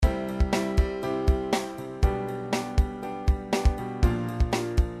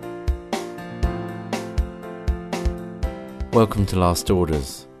Welcome to Last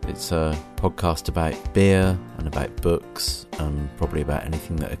Orders. It's a podcast about beer and about books and probably about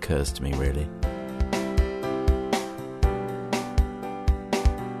anything that occurs to me, really.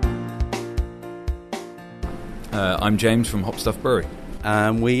 I'm James from Hopstuff Brewery.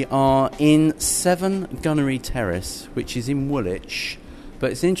 We are in 7 Gunnery Terrace, which is in Woolwich,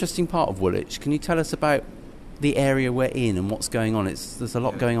 but it's an interesting part of Woolwich. Can you tell us about the area we're in and what's going on? There's a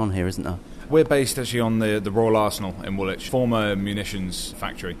lot going on here, isn't there? We're based actually on the Royal Arsenal in Woolwich, former munitions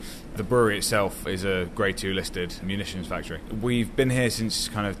factory. The brewery itself is a Grade 2 listed munitions factory. We've been here since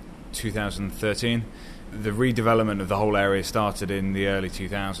kind of 2013. The redevelopment of the whole area started in the early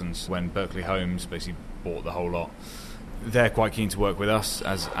 2000s when Berkeley Homes basically bought the whole lot. They're quite keen to work with us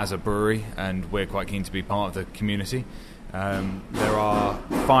as a brewery, and we're quite keen to be part of the community. There are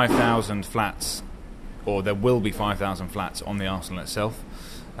 5,000 flats, or there will be 5,000 flats on the Arsenal itself.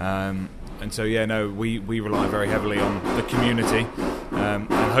 And so, we rely very heavily on the community, and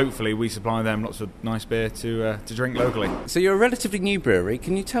hopefully we supply them lots of nice beer to drink locally. So you're a relatively new brewery.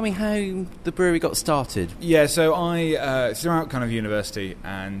 Can you tell me how the brewery got started? Yeah, so I, throughout kind of university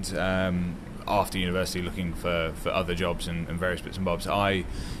and after university looking for other jobs and various bits and bobs, I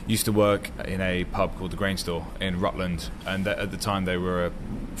used to work in a pub called the Grain Store in Rutland, and at the time they were a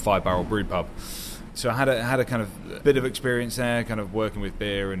 5-barrel brewed pub. So I had a kind of bit of experience there, kind of working with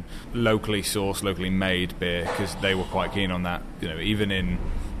beer and locally sourced, locally made beer, because they were quite keen on that, even in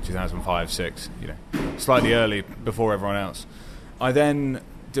 2005-06, slightly early before everyone else. I then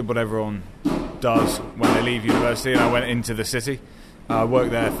did what everyone does when they leave university, and I went into the city. I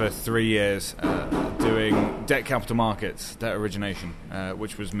worked there for 3 years doing debt capital markets, debt origination,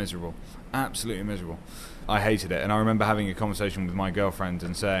 which was miserable, absolutely miserable. I hated it, and I remember having a conversation with my girlfriend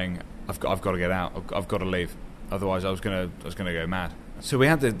and saying, I've got to get out. I've got to leave. Otherwise, I was gonna go mad. So we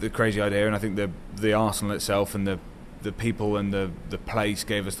had the crazy idea, and I think the Arsenal itself and the people and the place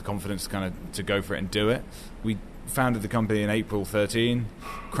gave us the confidence to go for it and do it. We founded the company in April 13,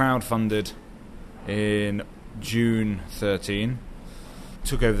 crowdfunded in June 13,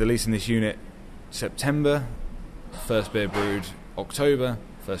 took over the lease in this unit September, first beer brewed October,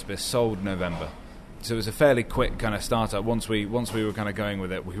 first beer sold November. So it was a fairly quick kind of startup. Once we were kind of going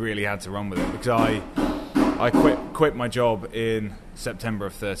with it, we really had to run with it, because I quit my job in September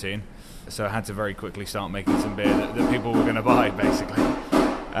of 13, so I had to very quickly start making some beer that people were going to buy, basically.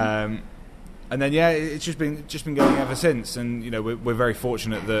 And then it's just been going ever since. And we're very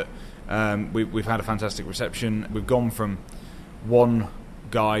fortunate that we've had a fantastic reception. We've gone from one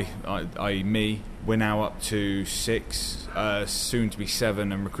guy, i.e. me, we're now up to 6, soon to be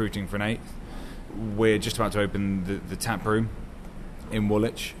 7, and recruiting for an 8th. We're just about to open the tap room in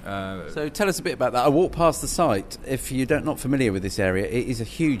Woolwich. So tell us a bit about that. I walked past the site. If you're not familiar with this area, it is a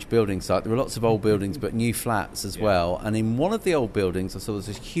huge building site. There are lots of old buildings, but new flats as well. And in one of the old buildings, I saw there's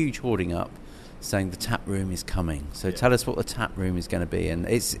this huge hoarding up saying the tap room is coming. So tell us what the tap room is going to be. And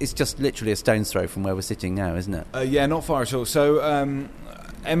it's just literally a stone's throw from where we're sitting now, isn't it? Not far at all. So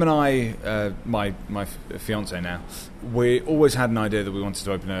Em and I, my fiance now, we always had an idea that we wanted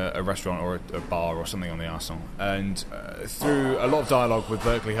to open a restaurant or a bar or something on the Arsenal. And through a lot of dialogue with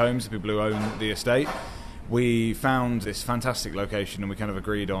Berkeley Homes, the people who own the estate, we found this fantastic location, and we kind of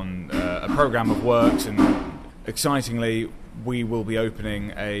agreed on a programme of works. And excitingly, we will be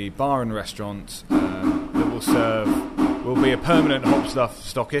opening a bar and restaurant that will be a permanent Hopstuff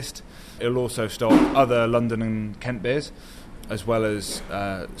stockist. It'll also stock other London and Kent beers, as well as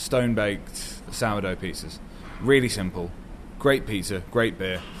stone-baked sourdough pizzas. Really simple, great pizza, great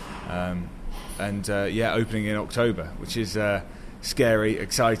beer, opening in October, which is scary,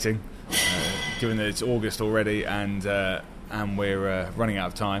 exciting, given that it's August already and we're running out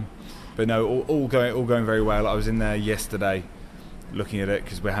of time. But no, all going very well. I was in there yesterday looking at it,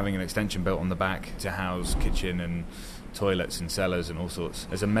 because we're having an extension built on the back to house kitchen and toilets and cellars and all sorts.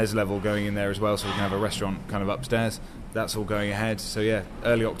 There's a mezz level going in there as well, so we can have a restaurant kind of upstairs. That's all going ahead. So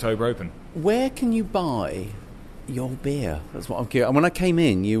early October open. Where can you buy your beer? That's what I'm curious. And when I came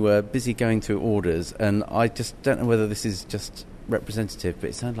in, you were busy going through orders, and I just don't know whether this is just representative, but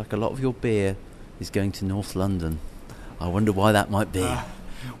it sounds like a lot of your beer is going to North London. I wonder why that might be.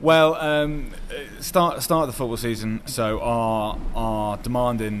 Well, start of the football season, so our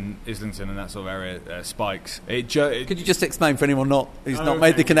demand in Islington and that sort of area spikes. Could you just explain for anyone who's not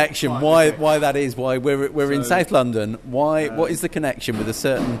made the connection why that is? Why we're in South London? What is the connection with a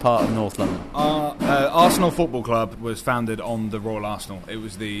certain part of North London? Our Arsenal Football Club was founded on the Royal Arsenal. It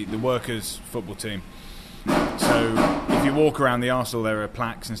was the workers' football team. So if you walk around the Arsenal, there are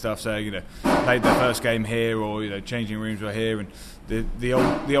plaques and stuff saying, played their first game here, or changing rooms were here, and the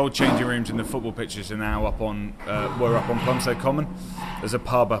old changing rooms in the football pitches are now were up on Plumstead Common. There's a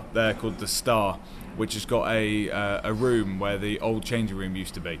pub up there called the Star, which has got a room where the old changing room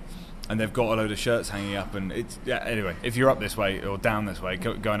used to be, and they've got a load of shirts hanging up. And anyway, if you're up this way or down this way,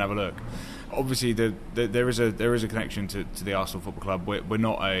 go and have a look. Obviously, there is a connection to the Arsenal Football Club. We're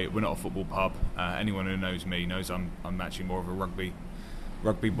not a football pub. Anyone who knows me knows I'm actually more of a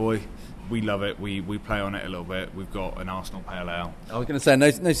rugby boy. We love it. We play on it a little bit. We've got an Arsenal Pale Ale. I was going to say,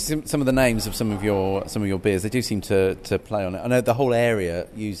 notice some of the names of some of your beers. They do seem to play on it. I know the whole area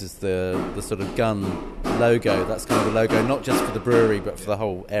uses the sort of gun logo. That's kind of the logo, not just for the brewery, but for the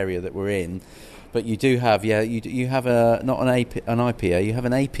whole area that we're in. But you do have, you have not an IPA, you have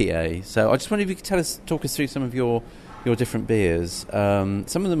an APA. So I just wonder if you could talk us through some of your different beers. Some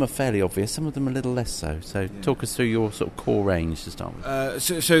of them are fairly obvious, some of them a little less so. So talk us through your sort of core range to start with.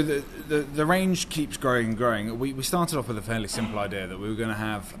 So the range keeps growing and growing. We started off with a fairly simple idea that we were going to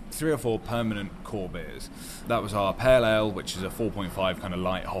have 3 or 4 permanent core beers. That was our Pale Ale, which is a 4.5 kind of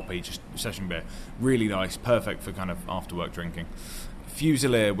light hoppy, just session beer. Really nice, perfect for kind of after work drinking.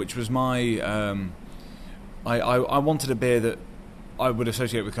 Fusilier, which was my I wanted a beer that I would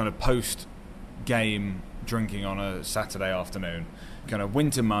associate with kind of post game drinking on a Saturday afternoon, kind of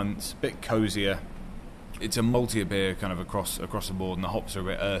winter months, a bit cozier. It's a maltier beer kind of across the board, and the hops are a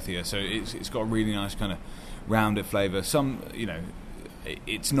bit earthier, so it's got a really nice kind of rounded flavour. Some,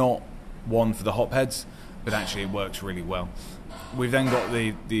 it's not one for the hopheads, but actually it works really well. We've then got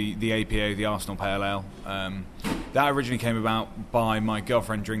the APA, the Arsenal Pale Ale. That originally came about by my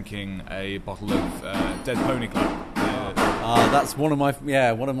girlfriend drinking a bottle of Dead Pony Club. That's one of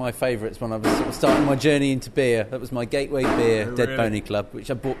my favourites when I was sort of starting my journey into beer. That was my gateway beer, Dead Really? Pony Club,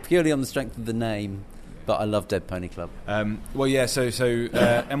 which I bought purely on the strength of the name. But I love Dead Pony Club. Em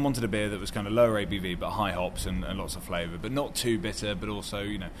wanted a beer that was kind of lower ABV but high hops and lots of flavour, but not too bitter, but also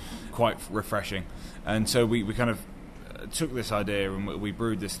quite refreshing. And so we kind of took this idea and we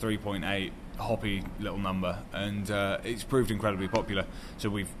brewed this 3.8 hoppy little number, and it's proved incredibly popular. So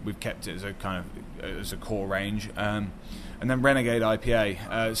we've kept it as a kind of as a core range. And then Renegade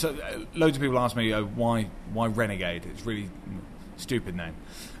IPA. So loads of people ask me why Renegade. It's really stupid name.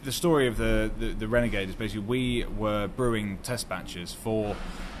 The story of the Renegade is basically we were brewing test batches for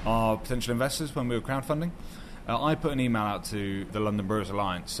our potential investors when we were crowdfunding. I put an email out to the London Brewers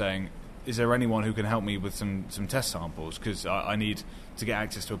Alliance saying, is there anyone who can help me with some test samples, because I need to get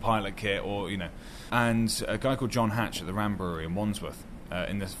access to a pilot kit, and a guy called John Hatch at the Ram Brewery in Wandsworth,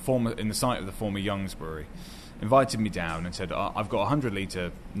 in the site of the former Young's Brewery, invited me down and said, I've got a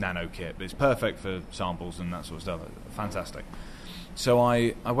 100-litre nano kit, but it's perfect for samples and that sort of stuff. Fantastic. So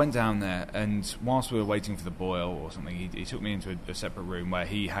I went down there, and whilst we were waiting for the boil or something, he took me into a separate room where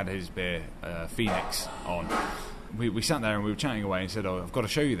he had his beer, Phoenix, on. We sat there and we were chatting away, and he said, I've got to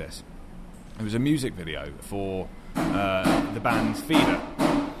show you this. It was a music video for the band Feeder.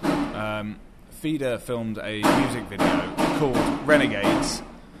 Feeder filmed a music video called Renegades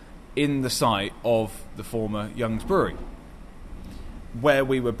in the site of the former Young's Brewery, where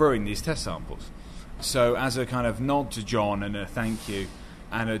we were brewing these test samples. So as a kind of nod to John and a thank you,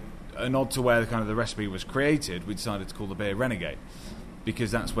 and a nod to where the recipe was created, we decided to call the beer Renegade, because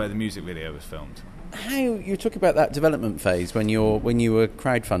that's where the music video was filmed. How you talk about that development phase when you were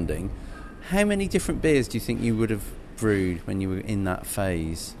crowdfunding? How many different beers do you think you would have brewed when you were in that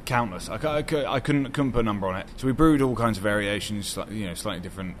phase? Countless. I couldn't put a number on it. So we brewed all kinds of variations, slightly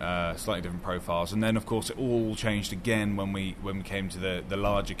different profiles, and then of course it all changed again when we came to the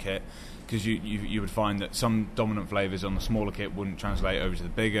larger kit, because you would find that some dominant flavours on the smaller kit wouldn't translate over to the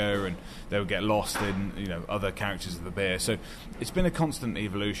bigger, and they would get lost in other characters of the beer. So it's been a constant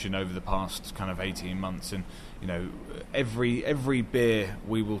evolution over the past kind of 18 months, and every beer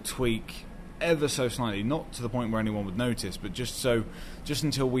we will tweak ever so slightly, not to the point where anyone would notice, but just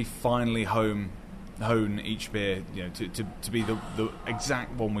until we finally hone each beer, to be the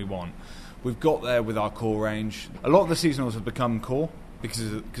exact one we want. We've got there with our core range. A lot of the seasonals have become core because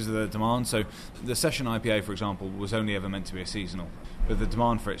of the demand. So the Session IPA, for example, was only ever meant to be a seasonal, but the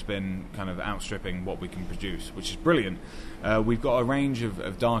demand for it's been kind of outstripping what we can produce, which is brilliant. We've got a range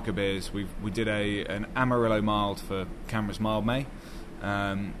of darker beers. We did an Amarillo mild for Canberra's Mild May.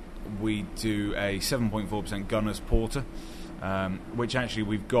 We do a 7.4% Gunner's Porter, which actually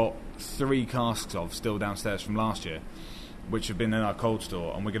we've got 3 casks of still downstairs from last year, which have been in our cold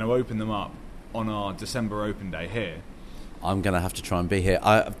store, and we're going to open them up on our December open day here. I'm going to have to try and be here.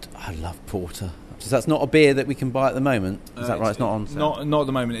 I love porter. So that's not a beer that we can buy at the moment. Is that right? It's not on sale? Not at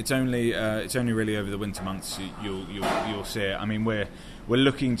the moment. It's only really over the winter months you'll see it. I mean, we're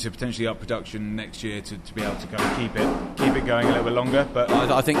looking to potentially up production next year to be able to kind of keep it going a little bit longer. But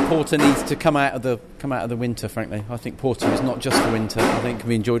I think porter needs to come out of the winter. Frankly, I think porter is not just for winter. I think it can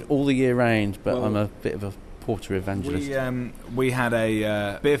be enjoyed all the year round. But I'm a bit of a porter evangelist. We had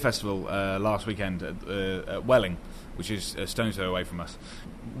a beer festival last weekend at Welling, which is a stone's throw away from us.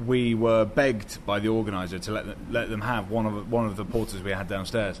 We were begged by the organiser to let them have one of the porters we had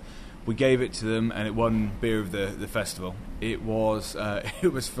downstairs. We gave it to them, and it won beer of the festival. It was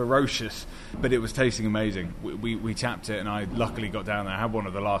ferocious, but it was tasting amazing. We tapped it, and I luckily got down there. I had one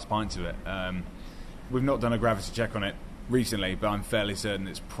of the last pints of it. We've not done a gravity check on it recently, but I'm fairly certain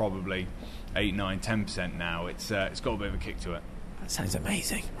it's probably 8, 9, 10% now. It's got a bit of a kick to it. That sounds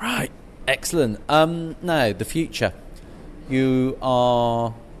amazing. Right, excellent. Now the future. You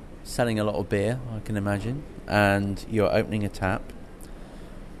are selling a lot of beer, I can imagine, and you're opening a tap.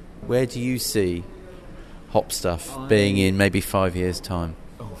 Where do you see Hop Stuff being in maybe 5 years' time?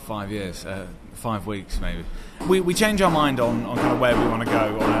 5 years, 5 weeks maybe. We change our mind on kind of where we want to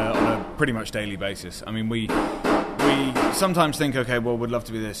go on a pretty much daily basis. I mean, we sometimes think, okay, well, we'd love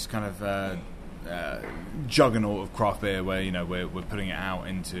to be this kind of juggernaut of craft beer where, you know, we're putting it out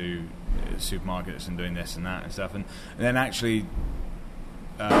into supermarkets and doing this and that and stuff, and then actually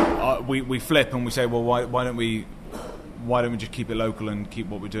we flip and we say, well, why don't we just keep it local and keep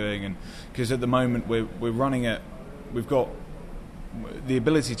what we're doing? And because at the moment we're running it, we've got the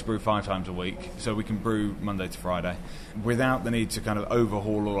ability to brew 5 times a week, so we can brew Monday to Friday without the need to kind of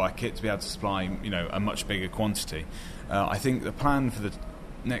overhaul all our kit to be able to supply, you know, a much bigger quantity. I think the plan for the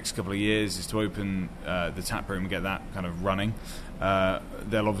next couple of years is to open the tap room and get that kind of running.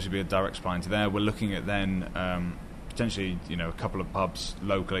 There'll obviously be a direct supply into there. We're looking at then potentially, you know, a couple of pubs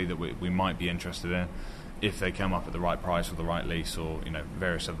locally that we might be interested in if they come up at the right price or the right lease, or, you know,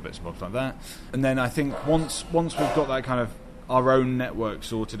 various other bits and bobs like that. And then I think once we've got that kind of our own network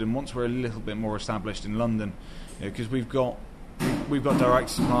sorted, and once we're a little bit more established in London, because we've got direct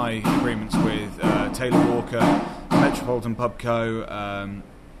supply agreements with Taylor Walker, Metropolitan Pub Co.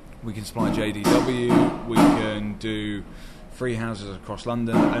 We can supply JDW. We can do free houses across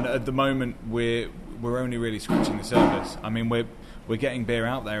London, and at the moment we're only really scratching the surface. I mean, we're getting beer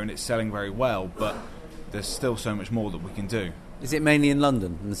out there and it's selling very well, but there's still so much more that we can do. Is it mainly in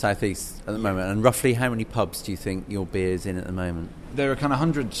London, in the southeast at the moment? And roughly how many pubs do you think your beer's in at the moment? There are kind of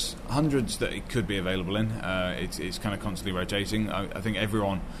hundreds that it could be available in. It's kind of constantly rotating. I think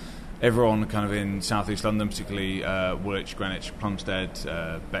everyone kind of in southeast London, particularly Woolwich, Greenwich,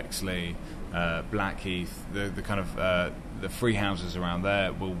 Plumstead, Bexley, Blackheath, the kind of the free houses around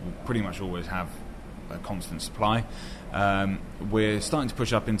there will pretty much always have a constant supply. We're starting to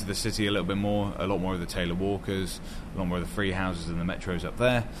push up into the city a little bit more, a lot more of the Taylor Walkers, a lot more of the free houses and the metros up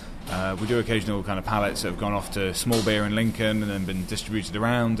there. We do occasional kind of pallets that have gone off to Small Beer in Lincoln and then been distributed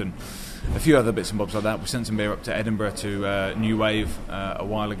around, and a few other bits and bobs like that. We sent some beer up to Edinburgh to New Wave a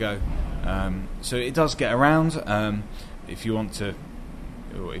while ago. So it does get around. If you want to,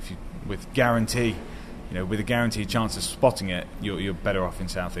 with a guaranteed chance of spotting it, you're better off in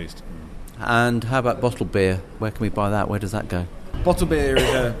southeast. And how about bottled beer? Where can we buy that? Where does that go? Bottled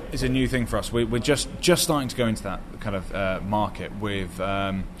beer is a new thing for us. We're just starting to go into that kind of market. We've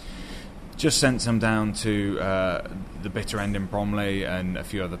just sent some down to the Bitter End in Bromley and a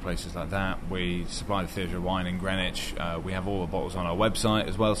few other places like that. We supply the Theatre of Wine in Greenwich. We have all the bottles on our website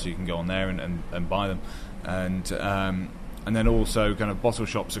as well, so you can go on there and buy them. And then also kind of bottle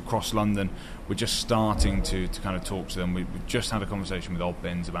shops across London, we're just starting to kind of talk to them. We've just had a conversation with Odd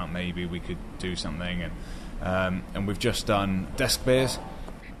Bins about maybe we could do something, and we've just done desk beers.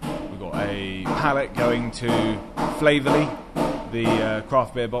 We've got a pallet going to Flavorly, the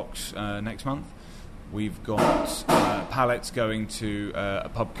craft beer box, next month. We've got pallets going to a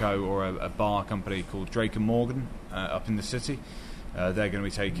pubco or a bar company called Drake & Morgan up in the city. They're going to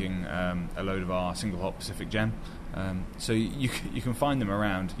be taking a load of our single hop Pacific Gem. So you can find them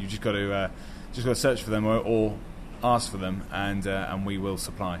around. You just got to search for them or ask for them, and we will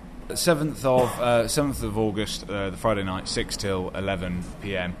supply. 7th of August, the Friday night, 6 till 11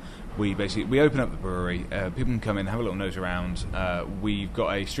 p.m. We open up the brewery. People can come in, have a little nose around. We've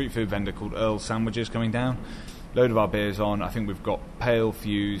got a street food vendor called Earl's Sandwiches coming down. Load of our beers on. I think we've got Pale,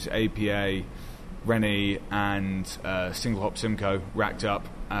 Fuse, APA, Rennie, and Single Hop Simcoe racked up,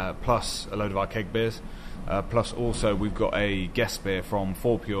 plus a load of our keg beers. Plus also we've got a guest beer from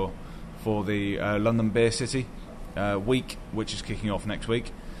 4Pure for the London Beer City week, which is kicking off next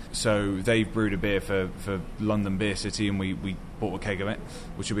week. So they've brewed a beer for London Beer City, and we bought a keg of it,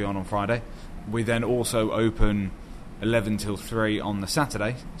 which will be on Friday. We then also open 11 till 3 on the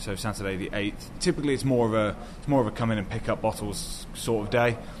Saturday, so Saturday the 8th. Typically it's more of a come in and pick up bottles sort of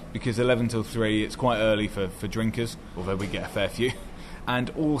day, because 11 till 3 it's quite early for drinkers, although we get a fair few. And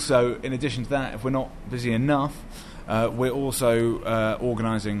also, in addition to that, if we're not busy enough, we're also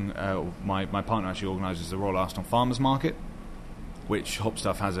organising, my partner actually organises the Royal Arsenal Farmers Market, which Hop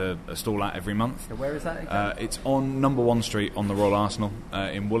Stuff has a stall at every month. So where is that again? It's on number 1 Street on the Royal Arsenal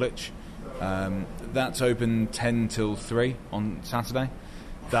in Woolwich. That's open 10 till 3 on Saturday.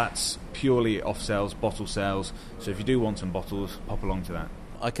 That's purely off sales, bottle sales. So if you do want some bottles, pop along to that.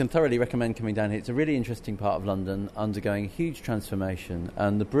 I can thoroughly recommend coming down here. It's a really interesting part of London, undergoing a huge transformation,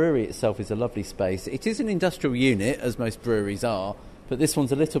 and the brewery itself is a lovely space. It is an industrial unit, as most breweries are, but this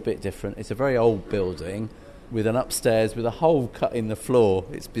one's a little bit different. It's a very old building with an upstairs with a hole cut in the floor.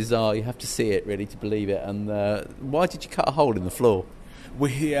 It's bizarre. You have to see it really to believe it. And why did you cut a hole in the floor?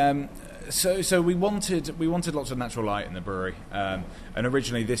 So we wanted lots of natural light in the brewery, and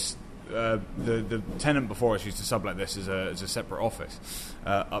originally this the tenant before us used to sublet this as a separate office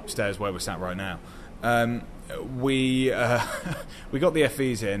upstairs where we're sat right now. We got the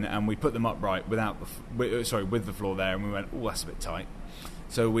FVs in and we put them upright with the floor there, and we went, oh, that's a bit tight.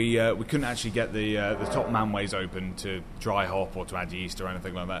 So we couldn't actually get the top manways open to dry hop or to add yeast or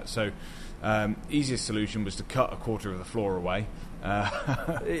anything like that. So easiest solution was to cut a quarter of the floor away.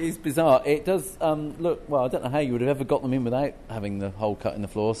 It is bizarre. It does look, well, I don't know how you would have ever got them in without having the hole cut in the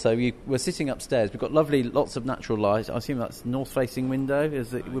floor. So we're sitting upstairs. We've got lots of natural light. I assume that's north-facing window,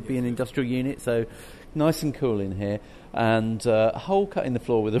 as it would be an industrial unit. So nice and cool in here. And a hole cut in the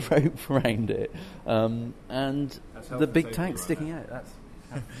floor with a rope around it. And the big tank sticking out. That's...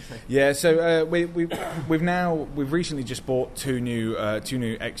 Yeah, so we've recently just bought two new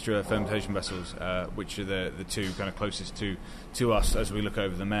extra fermentation vessels, which are the two kind of closest to us as we look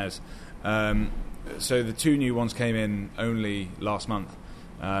over the mez. So the two new ones came in only last month.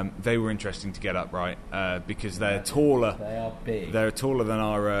 They were interesting to get upright because they're taller. They are big. They're taller than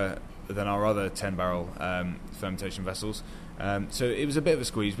our other 10-barrel fermentation vessels. So it was a bit of a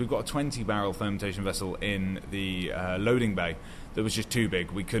squeeze. We've got a 20-barrel fermentation vessel in the loading bay that was just too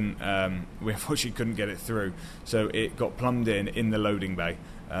big. We unfortunately couldn't get it through, so it got plumbed in the loading bay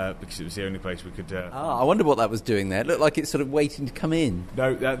because it was the only place we could. I wonder what that was doing there. It looked like it's sort of waiting to come in.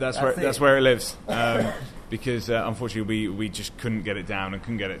 No, that's where it lives. Because unfortunately we just couldn't get it down and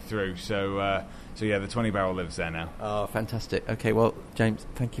couldn't get it through. So yeah, the 20-barrel lives there now. Oh, fantastic. Okay, well, James,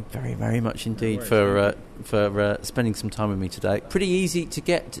 thank you very, very much indeed for spending some time with me today. Pretty easy to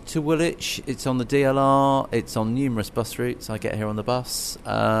get to Woolwich. It's on the DLR. It's on numerous bus routes. I get here on the bus.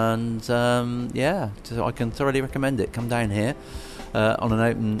 And, so I can thoroughly recommend it. Come down here on an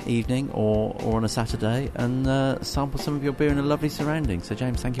open evening or on a Saturday and sample some of your beer in a lovely surrounding. So,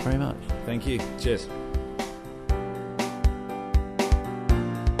 James, thank you very much. Thank you. Cheers.